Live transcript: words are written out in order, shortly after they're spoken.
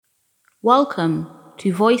Welcome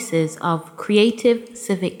to Voices of Creative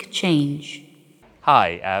Civic Change.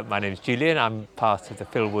 Hi, my name is Julian. I'm part of the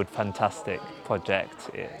Philwood Fantastic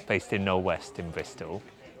project based in Knoll West in Bristol.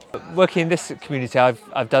 Working in this community,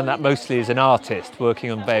 I've done that mostly as an artist,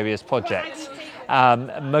 working on various projects,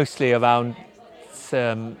 mostly around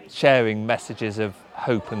sharing messages of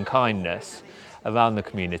hope and kindness around the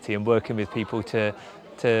community and working with people to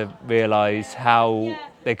realise how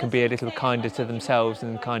they can be a little kinder to themselves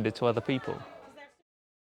and kinder to other people.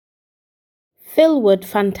 Philwood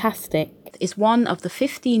Fantastic is one of the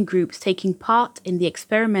 15 groups taking part in the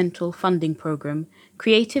experimental funding programme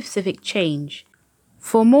Creative Civic Change.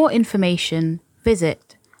 For more information,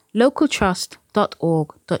 visit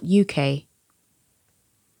localtrust.org.uk